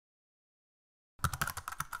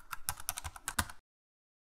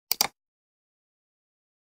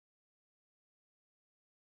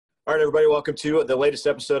All right, everybody, welcome to the latest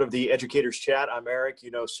episode of the Educators Chat. I'm Eric.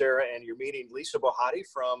 You know Sarah, and you're meeting Lisa Bohaty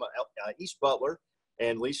from East Butler.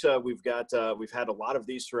 And Lisa, we've had a lot of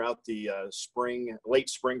these throughout the late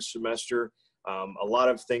spring semester. A lot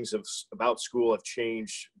of things about school have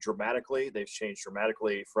changed dramatically. They've changed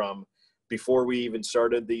dramatically from before we even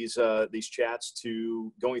started these chats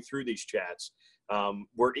to going through these chats.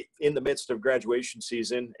 We're in the midst of graduation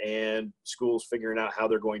season, and schools figuring out how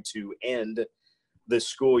they're going to end this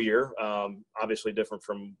school year. Obviously different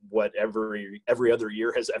from what every other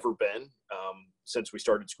year has ever been since we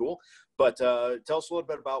started school. But tell us a little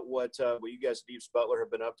bit about what you guys at East Butler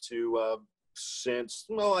have been up to since,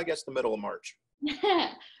 well, I guess the middle of March.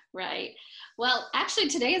 Right. Well, actually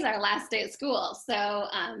today is our last day at school. So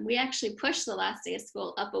we actually pushed the last day of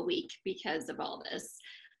school up a week because of all this,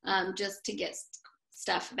 just to get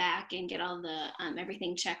stuff back and get all the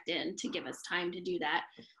everything checked in to give us time to do that.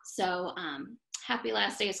 So happy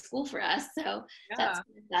last day of school for us. So that's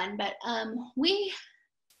done. But we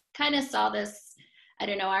kind of saw this, I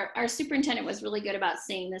don't know, our superintendent was really good about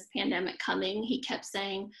seeing this pandemic coming. He kept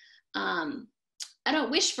saying, I don't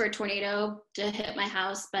wish for a tornado to hit my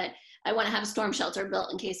house, but I want to have a storm shelter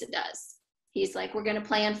built in case it does. He's like, we're going to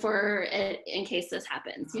plan for it in case this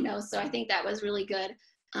happens, you know? So I think that was really good.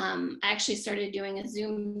 I actually started doing a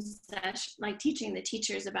Zoom session, like teaching the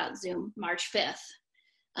teachers about Zoom March 5th.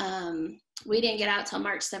 We didn't get out till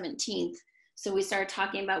March 17th. So we started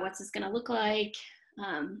talking about what's this going to look like.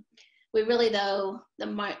 We really, though,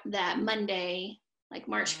 that Monday, like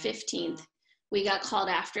March 15th, we got called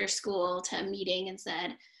after school to a meeting and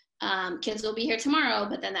said, kids will be here tomorrow,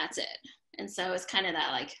 but then that's it. And so it's kind of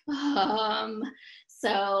that like,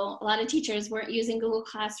 so a lot of teachers weren't using Google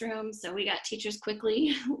Classroom. So we got teachers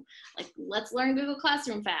quickly, like, let's learn Google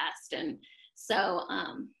Classroom fast. And so,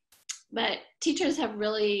 but teachers have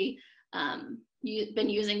really been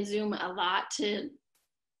using Zoom a lot to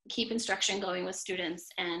keep instruction going with students.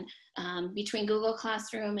 And between Google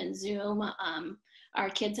Classroom and Zoom, our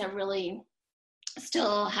kids have really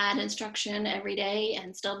still had instruction every day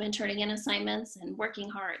and still been turning in assignments and working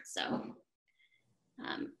hard. So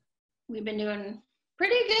we've been doing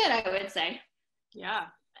pretty good, I would say. Yeah,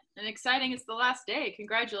 and exciting. It's the last day.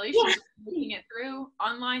 Congratulations on making it through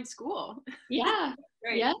online school. Yeah,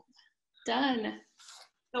 Great. Yeah, done.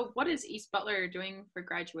 So what is East Butler doing for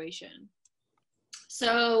graduation?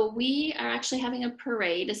 So we are actually having a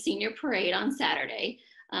parade, a senior parade on Saturday,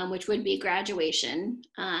 which would be graduation.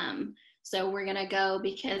 So we're gonna go,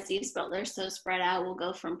 because East Butler is so spread out, we'll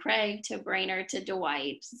go from Prague to Brainerd to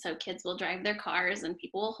Dwight. So kids will drive their cars and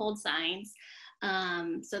people will hold signs.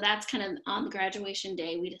 So that's kind of on graduation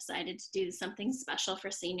day, we decided to do something special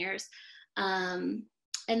for seniors. And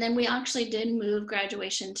then we actually did move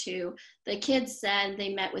graduation to, the kids said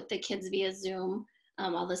they met with the kids via Zoom,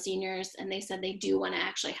 all the seniors, and they said they do want to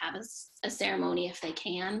actually have a ceremony if they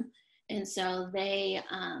can. And so they,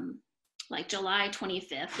 like July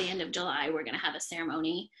 25th, the end of July, we're going to have a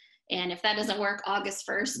ceremony. And if that doesn't work, August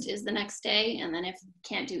 1st is the next day. And then if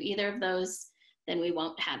can't do either of those, then we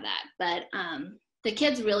won't have that. But the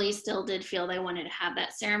kids really still did feel they wanted to have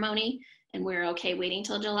that ceremony, and we're okay waiting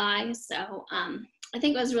till July. So I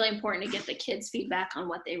think it was really important to get the kids' feedback on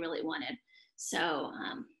what they really wanted. So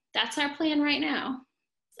that's our plan right now.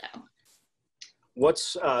 So.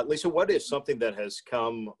 What's Lisa, what is something that has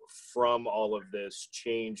come from all of this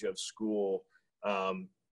change of school?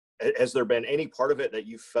 Has there been any part of it that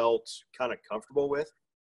you felt kind of comfortable with?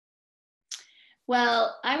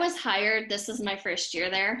 Well, I was hired, this is my first year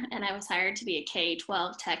there, and I was hired to be a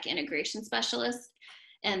K-12 tech integration specialist.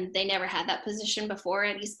 And they never had that position before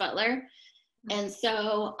at East Butler. And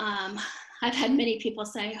so I've had many people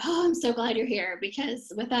say, oh, I'm so glad you're here,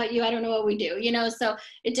 because without you, I don't know what we do, you know? So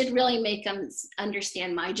it did really make them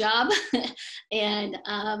understand my job. And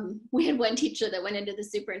we had one teacher that went into the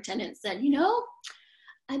superintendent and said, you know,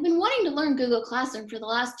 I've been wanting to learn Google Classroom for the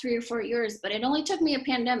last 3 or 4 years, but it only took me a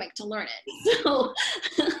pandemic to learn it. So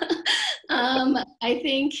I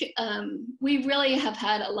think we really have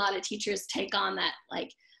had a lot of teachers take on that,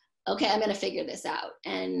 like, okay, I'm going to figure this out.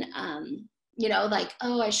 And, you know, like,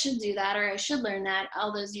 oh, I should do that, or I should learn that.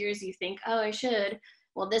 All those years you think, oh, I should.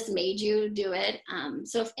 Well, this made you do it.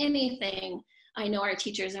 So if anything, I know our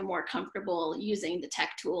teachers are more comfortable using the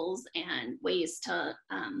tech tools and ways to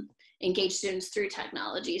engage students through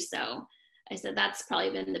technology. So I said that's probably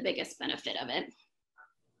been the biggest benefit of it,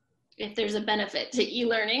 if there's a benefit to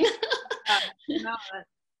e-learning. No,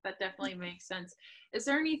 that definitely makes sense. Is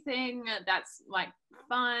there anything that's like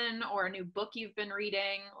fun, or a new book you've been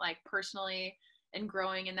reading, like personally, and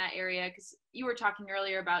growing in that area? Because you were talking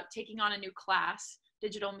earlier about taking on a new class,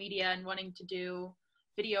 digital media, and wanting to do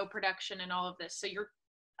video production and all of this. So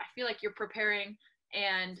I feel like you're preparing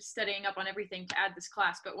and studying up on everything to add this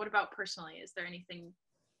class. But what about personally? Is there anything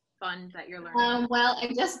fun that you're learning? Well,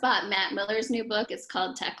 I just bought Matt Miller's new book. It's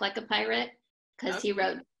called Tech Like a Pirate, because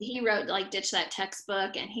Okay. he wrote like Ditch That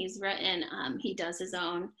Textbook, and he's written, he does his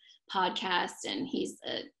own podcast, and he's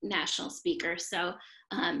a national speaker. So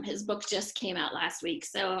his book just came out last week.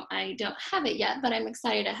 So I don't have it yet, but I'm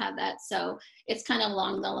excited to have that. So it's kind of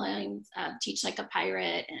along the lines of Teach Like a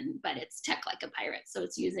Pirate, but it's Tech Like a Pirate. So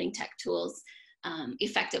it's using tech tools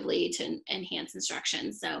effectively to enhance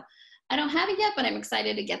instruction. So I don't have it yet, but I'm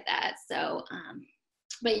excited to get that. So,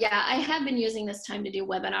 but yeah, I have been using this time to do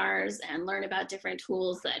webinars and learn about different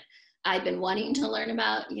tools that I've been wanting to learn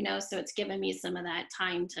about, so it's given me some of that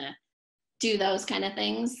time to do those kind of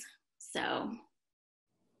things. So.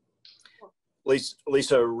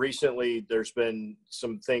 Lisa, recently there's been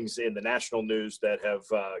some things in the national news that have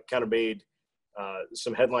kind of made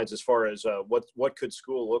some headlines as far as what could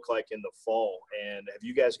school look like in the fall. And have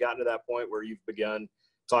you guys gotten to that point where you've begun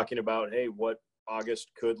talking about, hey, what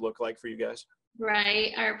August could look like for you guys?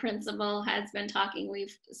 Right. Our principal has been talking.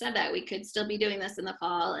 We've said that we could still be doing this in the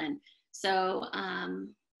fall. And so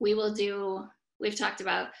we've talked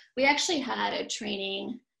about, we actually had a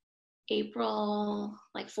training April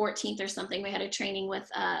like 14th or something. We had a training with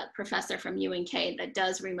a professor from UNK that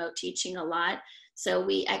does remote teaching a lot. So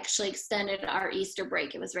we actually extended our Easter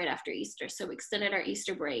break. It was right after Easter. So we extended our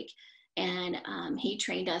Easter break, and he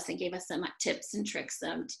trained us and gave us some tips and tricks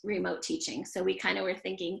of remote teaching. So we kind of were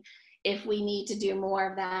thinking, if we need to do more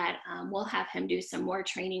of that, we'll have him do some more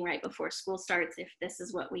training right before school starts if this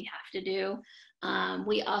is what we have to do.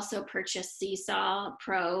 We also purchased Seesaw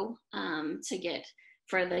Pro to get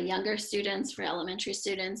for the younger students, for elementary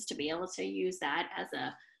students, to be able to use that as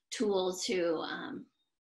a tool to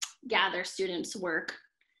gather students' work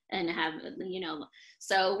and have,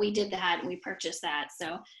 so we did that and we purchased that.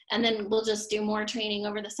 So, and then we'll just do more training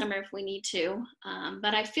over the summer if we need to.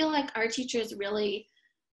 But I feel like our teachers really,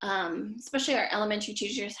 especially our elementary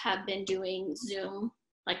teachers, have been doing Zoom.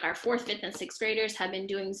 Like our 4th, 5th, and 6th graders have been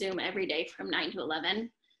doing Zoom every day from 9 to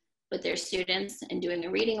 11 with their students, and doing a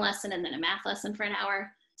reading lesson and then a math lesson for an hour.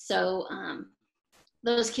 So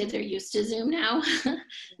those kids are used to Zoom now.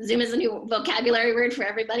 Zoom is a new vocabulary word for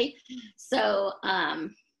everybody. So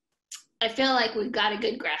I feel like we've got a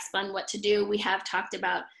good grasp on what to do. We have talked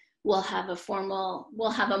about we'll have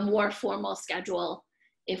a more formal schedule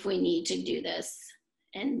if we need to do this.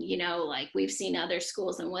 And, like we've seen other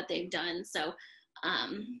schools and what they've done. So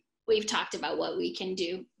we've talked about what we can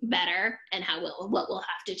do better and what we'll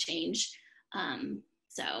have to change.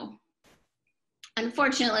 So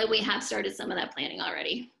unfortunately, we have started some of that planning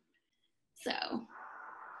already. So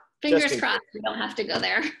fingers crossed we don't have to go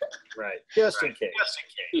there. Right. Just in case.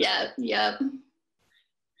 Yep.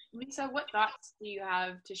 Lisa, what thoughts do you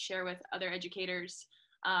have to share with other educators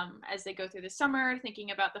as they go through the summer,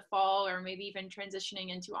 thinking about the fall, or maybe even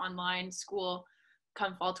transitioning into online school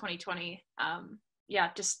come fall 2020?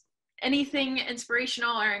 Just anything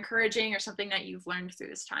inspirational or encouraging or something that you've learned through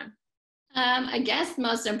this time. I guess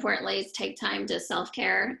most importantly is take time to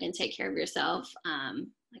self-care and take care of yourself.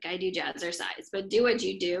 Like I do jazzercise, but do what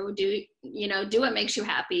you do. Do what makes you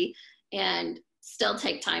happy, and still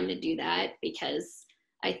take time to do that, because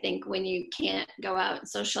I think when you can't go out and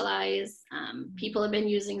socialize, people have been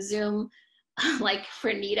using Zoom. Like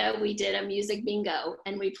for Nita, we did a music bingo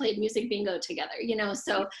and we played music bingo together,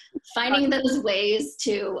 so finding those ways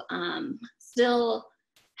to still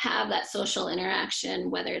have that social interaction,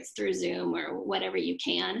 whether it's through Zoom or whatever you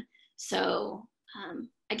can. So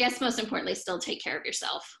I guess most importantly, still take care of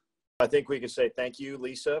yourself. I think we can say thank you,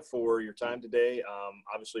 Lisa, for your time today.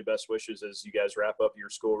 Obviously, best wishes as you guys wrap up your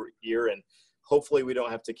school year, and hopefully we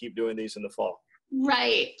don't have to keep doing these in the fall.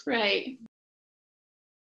 Right.